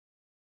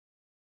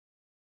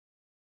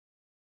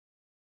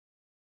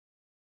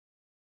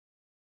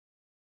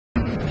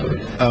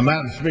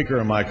Madam Speaker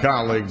and my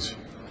colleagues,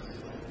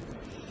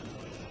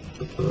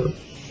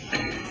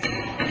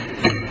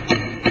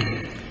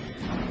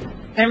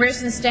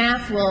 members and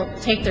staff will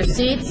take their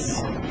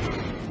seats.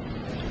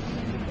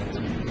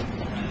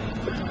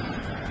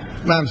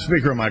 Madam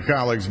Speaker and my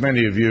colleagues,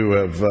 many of you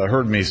have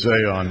heard me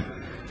say on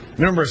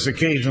numerous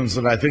occasions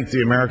that I think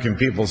the American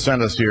people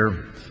sent us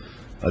here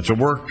to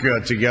work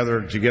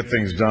together to get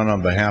things done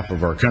on behalf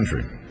of our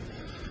country.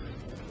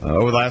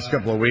 Over the last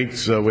couple of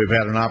weeks, we've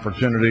had an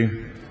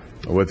opportunity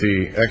with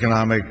the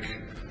economic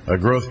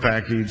growth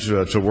package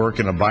to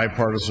work in a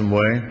bipartisan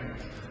way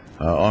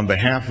on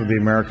behalf of the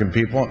American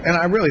people. And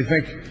I really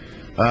think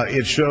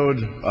it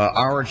showed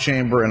our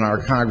chamber and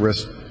our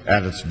Congress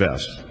at its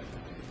best.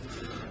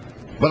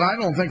 But I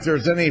don't think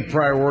there's any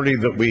priority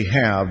that we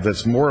have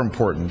that's more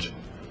important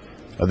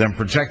than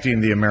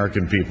protecting the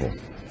American people.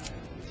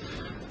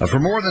 For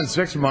more than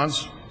 6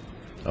 months,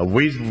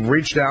 we've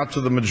reached out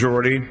to the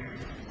majority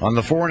on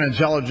the Foreign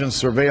Intelligence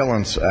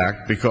Surveillance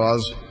Act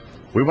because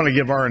we want to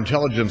give our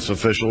intelligence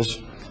officials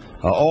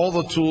all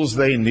the tools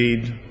they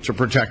need to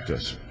protect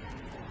us.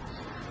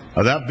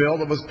 That bill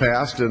that was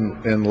passed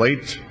in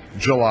late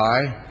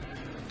July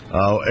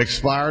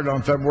expired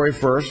on February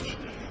 1st.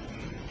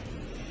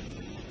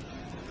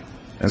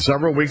 And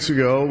several weeks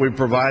ago, we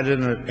provided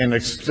an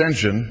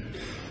extension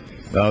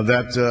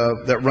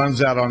that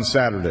runs out on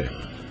Saturday.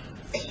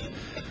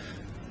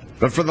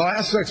 But for the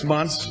last 6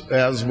 months,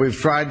 as we've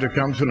tried to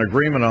come to an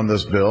agreement on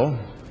this bill,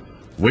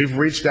 we've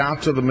reached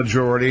out to the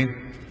majority,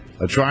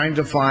 trying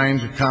to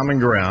find common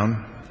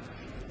ground,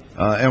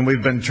 and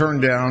we've been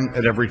turned down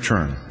at every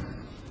turn.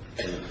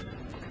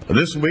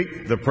 This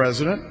week, the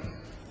President,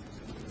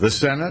 the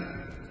Senate,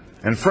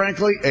 and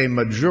frankly, a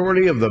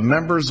majority of the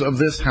members of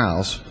this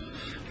House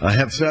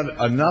have said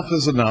enough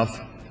is enough,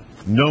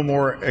 no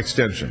more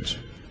extensions.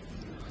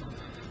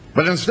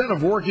 But instead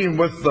of working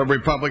with the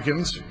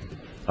Republicans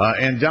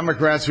and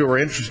Democrats who are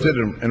interested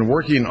in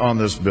working on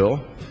this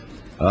bill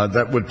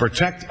that would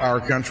protect our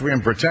country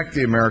and protect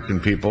the American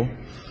people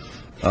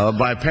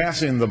by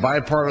passing the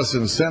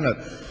bipartisan Senate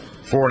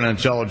Foreign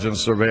Intelligence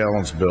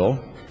Surveillance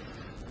Bill,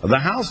 the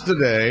House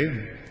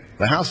today,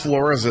 the House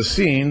floor, is a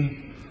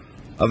scene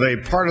of a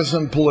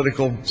partisan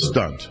political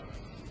stunt.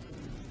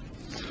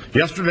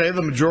 Yesterday,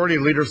 the majority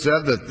leader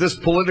said that this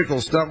political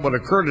stunt would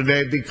occur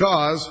today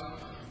because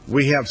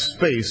we have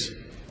space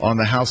on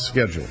the House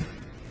schedule.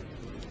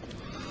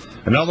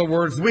 In other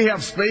words, we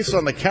have space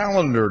on the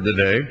calendar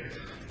today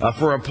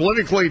for a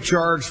politically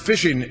charged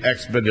fishing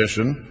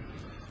expedition,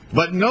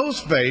 but no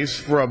space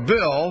for a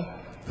bill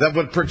that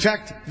would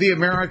protect the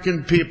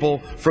American people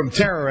from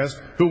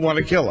terrorists who want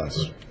to kill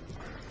us.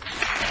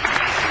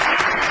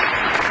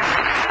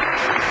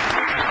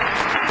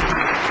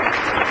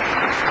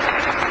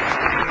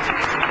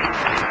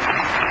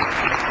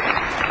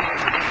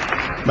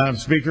 Madam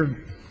Speaker,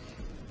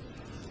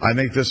 I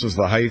think this is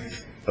the height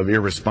of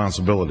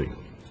irresponsibility.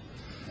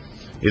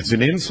 It's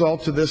an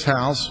insult to this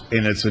House,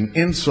 and it's an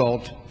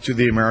insult to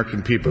the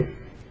American people.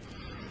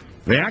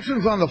 The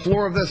actions on the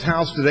floor of this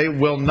House today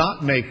will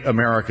not make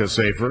America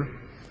safer.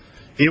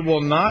 It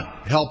will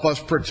not help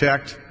us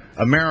protect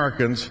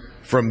Americans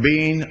from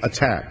being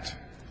attacked.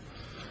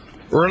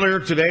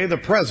 Earlier today, the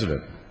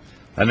President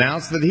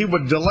announced that he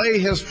would delay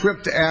his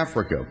trip to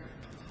Africa,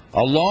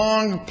 a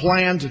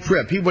long-planned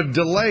trip. He would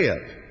delay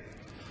it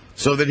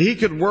so that he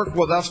could work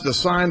with us to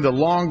sign the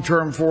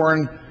long-term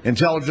Foreign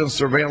Intelligence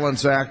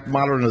Surveillance Act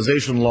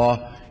modernization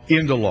law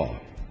into law.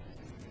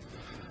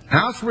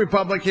 House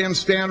Republicans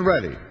stand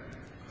ready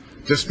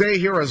to stay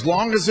here as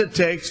long as it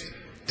takes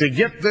to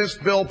get this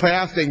bill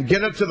passed and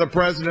get it to the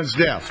President's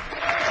desk.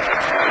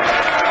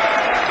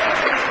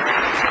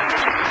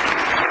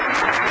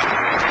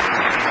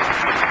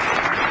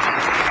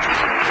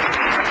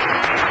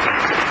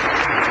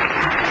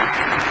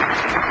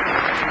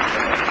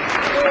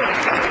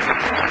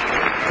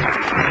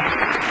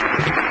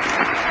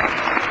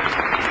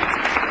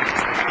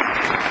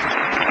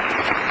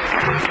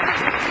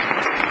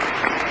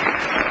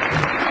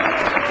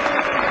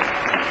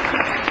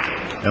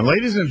 And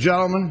ladies and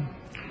gentlemen,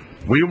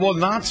 we will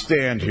not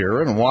stand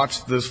here and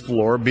watch this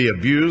floor be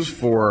abused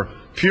for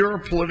pure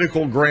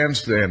political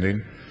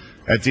grandstanding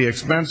at the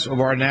expense of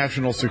our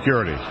national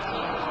security.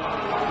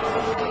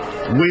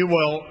 We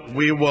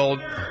will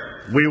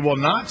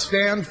not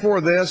stand for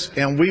this,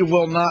 and we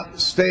will not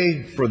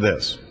stay for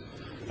this.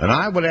 And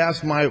I would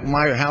ask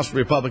my House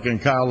Republican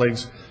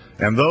colleagues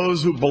and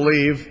those who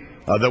believe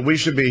that we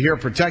should be here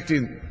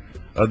protecting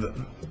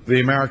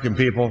the American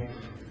people,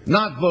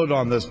 not vote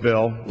on this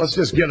bill. Let's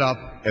just get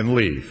up and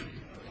leave.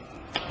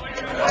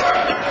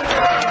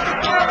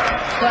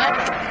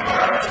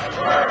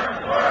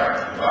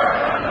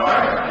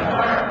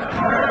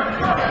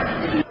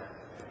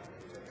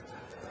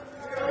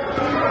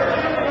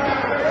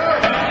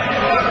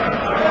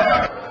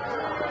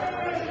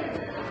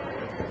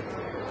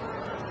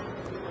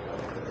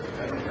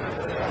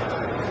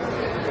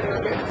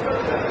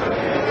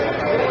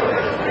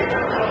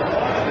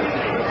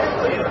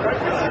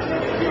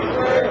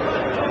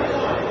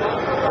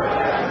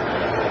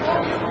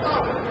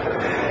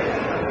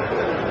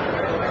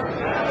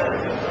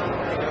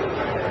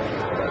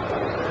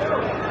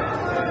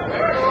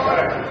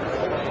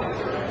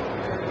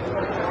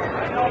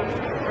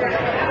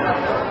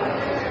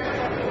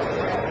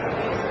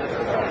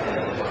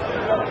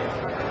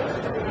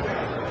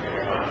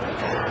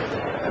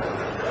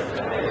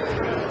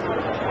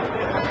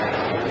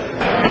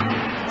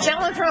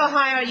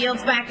 Ohio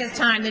yields back his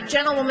time. The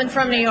gentlewoman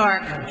from New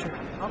York.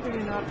 How can you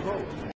not vote?